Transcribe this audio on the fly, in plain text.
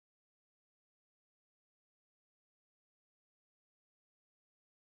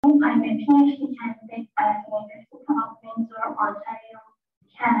a PhD candidate at the University of Windsor, Ontario,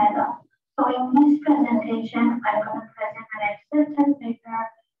 Canada. So in this presentation, I'm going to present an accepted paper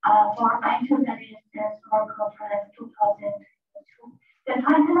for IEEE Sensor Conference 2022. The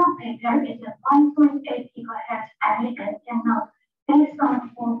title of the paper is a 5.8 GHz array antenna based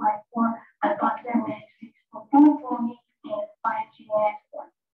on 4x4 Butler Matrix for beamforming in 5G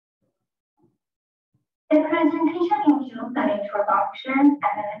network. The presentation includes an introduction and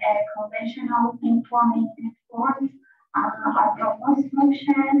a conventional beamforming networks, our proposed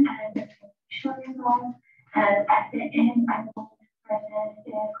solution, and the solution results. And at the end, I will present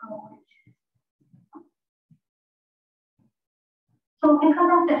the conclusion. So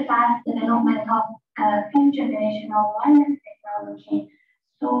because of the fast development of fifth generation of wireless technology,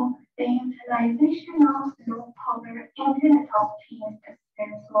 so the utilization of low power Internet of Things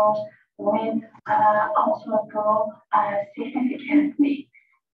sensors will also grow significantly.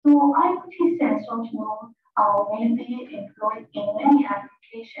 So IoT sensors will be employed in many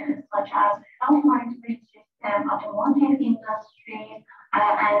applications such as health monitoring system, automotive industry,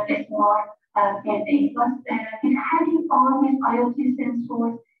 and smart buildings. But with having all these IoT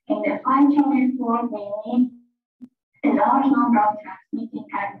sensors in the 5G network, we need a large number of transmitting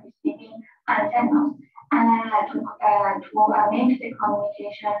and receiving antennas to make the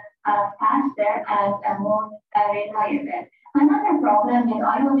communication faster and more reliable. Another problem with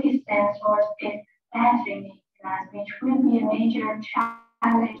IoT sensors is battery maintenance, which will be a major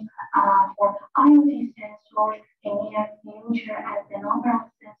challenge for IoT sensors in the near future as the number of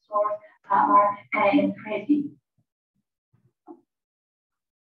sensors are increasing.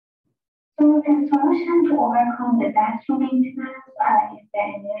 So the solution to overcome the battery maintenance is the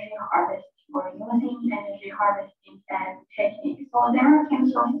energy harvesting or using energy harvesting techniques. So there are some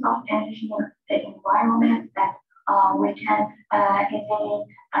sources of energy in the environment that we can easily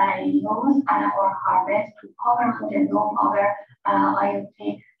use or harvest to power the low power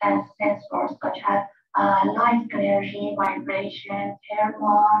IoT sensors such as light energy, vibration,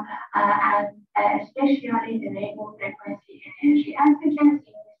 thermal, and especially the radio frequency energy. As you can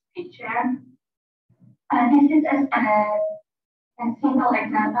see in this picture, this is a single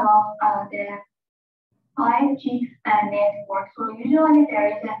example of the 5G network. So usually there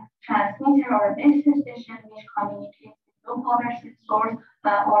is a transmitter or a base station which communicates with low power sensors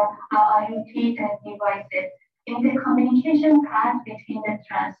or IoT devices. In the communication path between the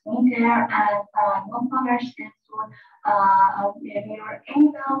transmitter and low power sensor, we are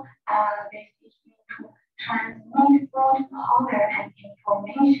able basically to transmit both power and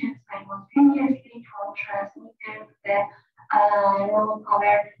information simultaneously from transmitter to the low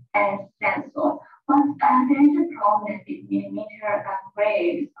power sensor. But there is a problem with millimeter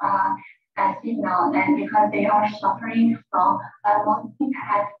waves signal, and because they are suffering from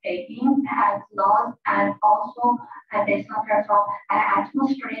multi-path fading, path loss, and also they suffer from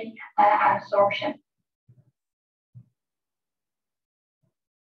atmospheric absorption.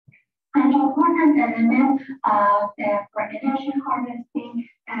 An important element for energy harvesting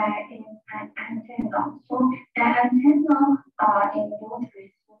is an antenna. So the antenna in both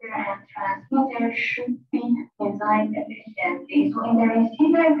receiver and transmitter should be designed efficiently. So in the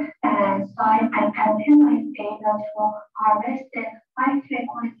receiver side, an antenna is able to harvest the high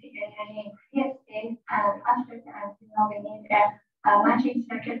frequency energy in free space, and after the antenna, we need a matching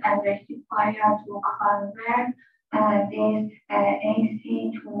circuit and rectifier to convert this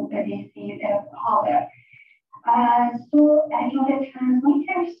AC to DC power. So in the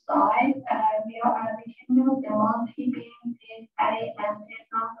transmitter side, we can use the multi-beam array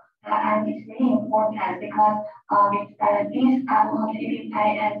antenna, and it's really important because with this multi-beam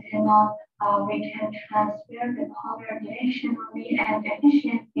array antenna, we can transfer the power directionally and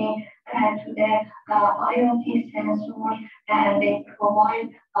efficiently to the IoT sensors, and they provide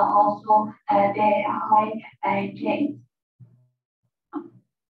also the high gain.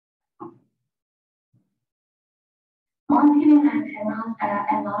 Multi-beam antennas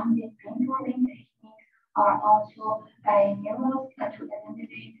along with beamforming techniques are also used to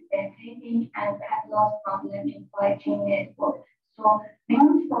eliminate the fading and path loss problem in 5G network. So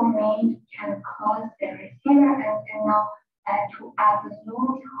beamforming can cause the receiver antenna to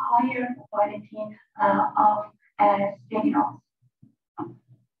absorb higher quality of signals.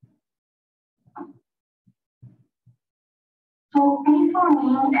 So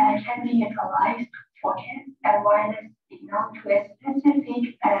beamforming can be utilized to focus a wireless signal to a specific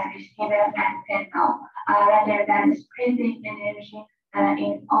receiver antenna rather than spreading energy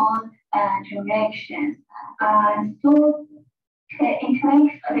in all directions. So it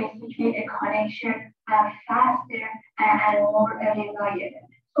makes basically a connection faster and more reliable.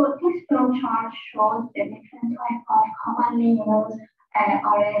 So this shows the different type of commonly used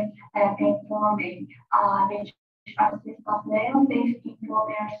RF beamforming, which consists of layer-based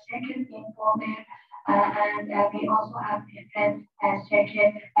beamformer, circuit beamformer, and we also have different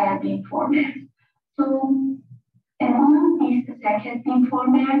circuit beamformers. So among these circuit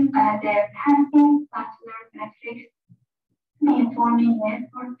beamformers, the passive Butler Matrix beamforming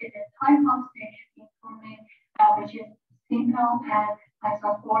network is a type of circuit beamforming which is simple and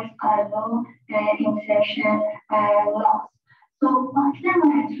supports low insertion loss. So Butler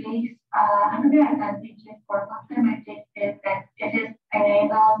Matrix, another advantage for Butler Matrix is that it is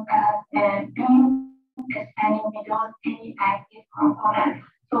enabled beam spanning without any active component.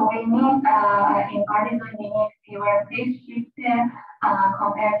 So we need, in our design, we need fewer phase shifts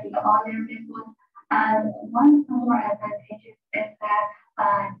compared to the other methods. And one more advantage is that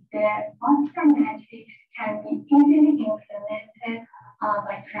the Butler Matrix can be easily implemented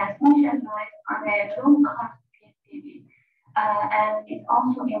by transmission lines on a low-cost PCB. And it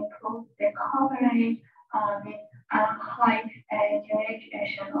also improves the coverage with high generic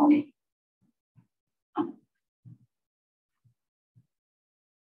Eshaghi.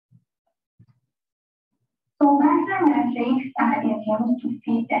 So Butler Matrix is used to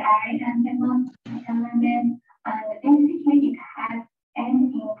feed the array antenna element, and basically it has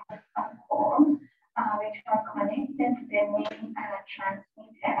n inputs and ports, which are connected to the main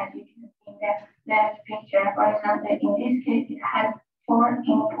transmitter, as you can see in the left picture. For example, in this case, it has 4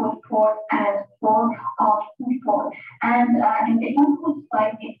 input ports and 4 output ports. And in the input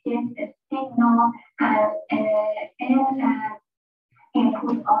side, it gives a signal and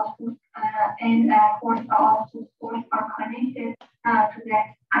input output and output ports are connected to the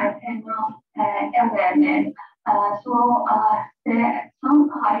antenna element. So some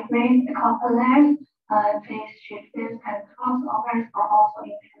hybrid couplers, phase shifters, and crossovers are also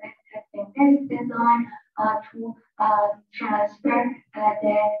implemented in this design to transfer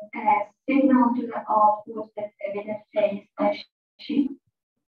the signal to the output with a phase shift.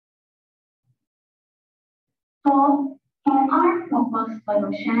 So in our proposed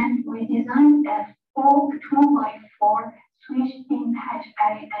solution, we designed a 2x4 switch beam patch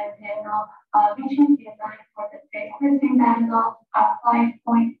array antenna, which is designed for the frequency band of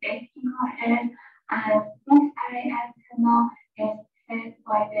 5.8 GHz. And this array antenna is fed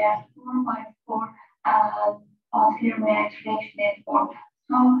by the 4x4 Butler Matrix network.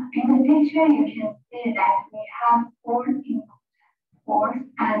 So in the picture, you can see that we have 4 input ports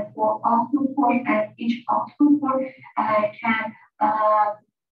and 4 output ports, and each output port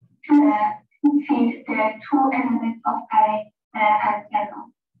can feed the 2 elements of array antenna.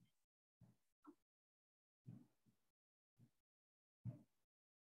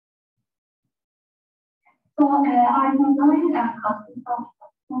 So our design consists of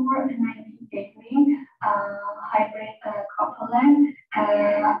 4 90-degree hybrid coupler.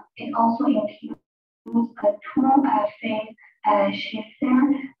 It also includes a 2-phase shifter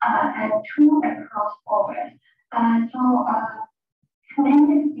and 2 crossovers. So when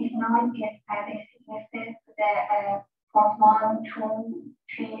this design is basically to the port 1, 2,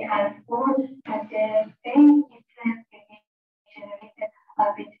 3, and 4, and the phase difference will be generated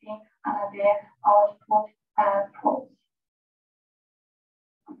between the output ports.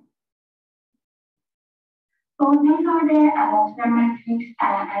 So these are the Butler Matrix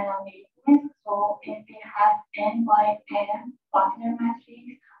analysis. So if we have n by n Butler Matrix,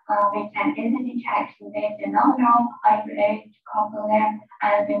 we can easily calculate the number of hybrid couplers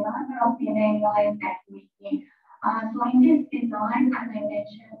and the number of delay lines that we need. So in this design, as I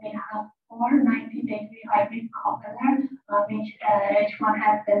mentioned, we have 4 90-degree hybrid couplers, which each one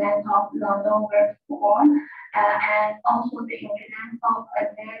has the length of lambda over 4, and also the impedance of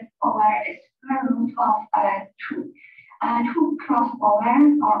z over square root of 2. 2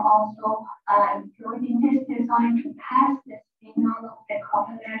 crossovers are also employed in this design to pass the signal of the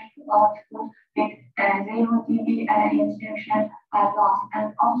couplers to output with 0 dB insertion loss,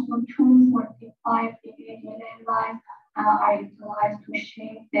 and also 2 45-degree delay lines are utilized to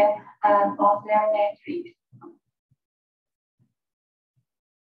shape the Butler Matrix.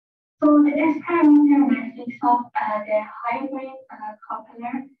 So the S-parameter matrix of the hybrid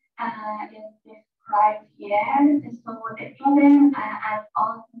coupler is described here. So the even and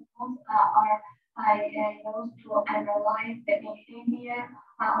odd inputs are used to analyze the behavior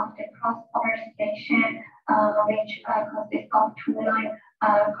of the crossover station, which consists of 2-line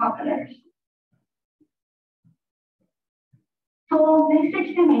couplers. So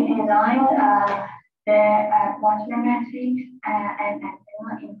basically, we designed the Butler Matrix and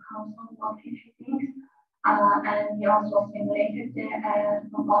antenna in COMSOL Multiphysics, and we also simulated the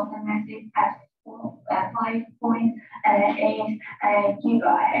Butler Matrix at 4 5.8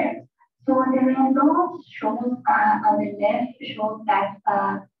 GHz. So the results shows on the left shows that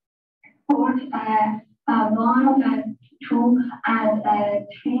port 1, 2, and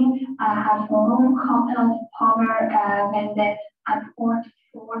 3 have no coupled power when the port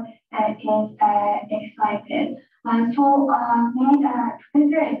 4 is excited. So we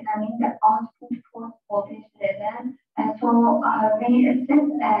further examine the output port voltage level. So we set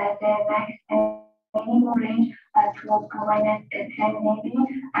the max minimum range to minus 10 dB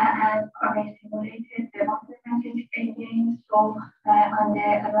and we simulated the Butler Matrix again. So on the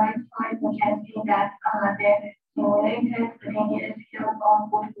right side, we can see that the simulated linear scale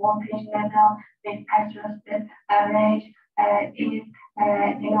output voltage level with adjusted range is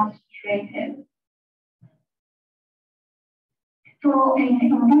illustrated. So in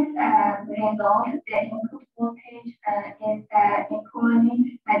this result, the input voltage is equally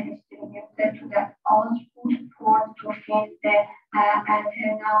distributed to the output port to feed the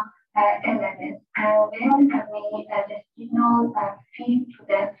antenna elements. And then the signal feeds to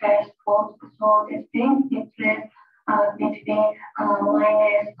the first port. So the same difference between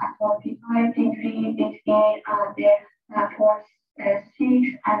minus 45 degrees between the ports 6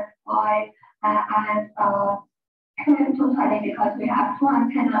 and 5 and totally, because we have two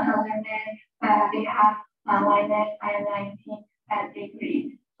antenna elements, we have minus 90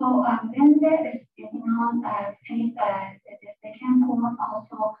 degrees. So when the signal feeds the second port,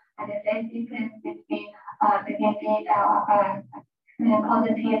 also the phase difference between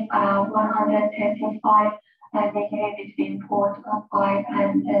positive 135 degrees between port 5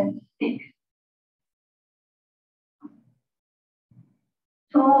 and 6.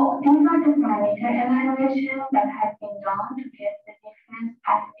 So these are the parameter evaluations that have been done to get the difference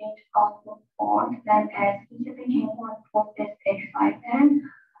at each output port that a specific input port is excited.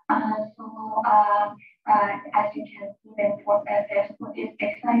 As you can see, when port first port is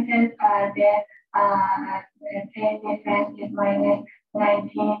excited, the phase difference is minus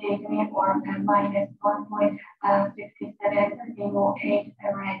 90 degrees or minus 1.5708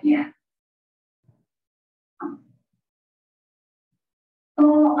 radian. So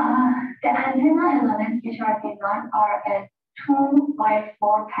the antenna elements which are designed are a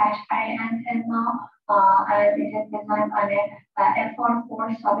 2x4 patch array antenna, and it is designed on a FR4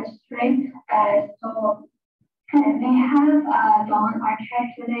 substrate. So we have done our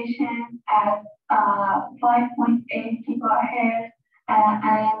calculation at 5.8 GHz,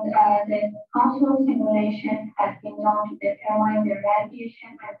 and the COMSOL simulation has been done to determine the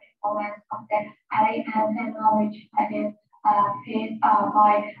radiation and performance of the array antenna, which is phased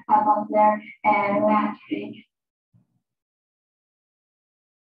by Butler Matrix.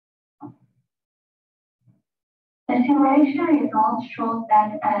 The simulation results show that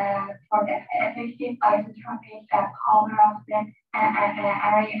for the effective isotropic power of the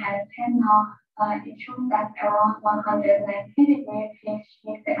array antenna, it shows that around 190 degrees phase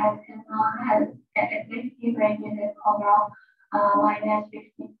shift, the antenna has an effective radiated power of minus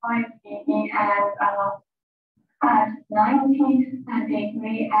 55 dB, and at 90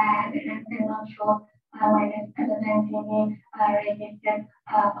 degree, the antenna shows minus 11 dB radiated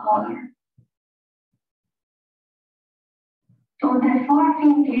power. So the far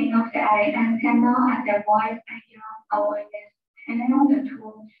field gain of the array antenna at the wide angle of minus 10 to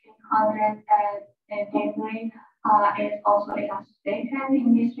 300 degrees is also illustrated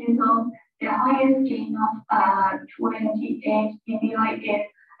in this result. The highest gain of 28 dBi is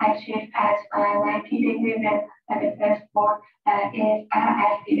achieved at 90 degrees when the first port is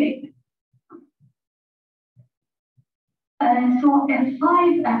activated. So for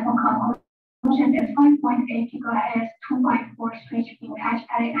conclusion, the 5.8 GHz 2x4 switch beam patch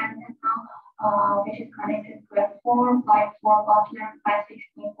array antenna, which is connected to a 4x4 Butler Matrix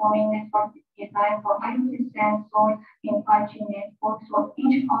beamforming network, is designed for IoT sensors in 5G network. So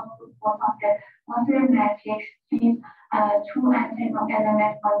each output port of the Butler Matrix feeds two antenna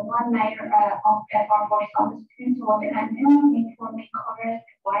elements on one layer of FR4 substrate. So the antenna beamforming covers a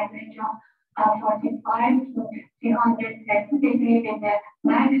wide range of 45 to 330 degrees with a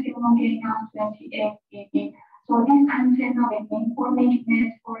maximum gain of 28 dB. So this antenna with beamforming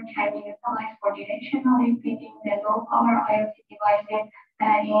network can be utilized for directionally feeding the low power IoT devices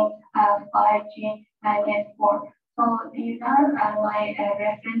in 5G network. So these are my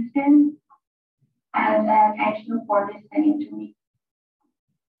references, and thank you for listening to me.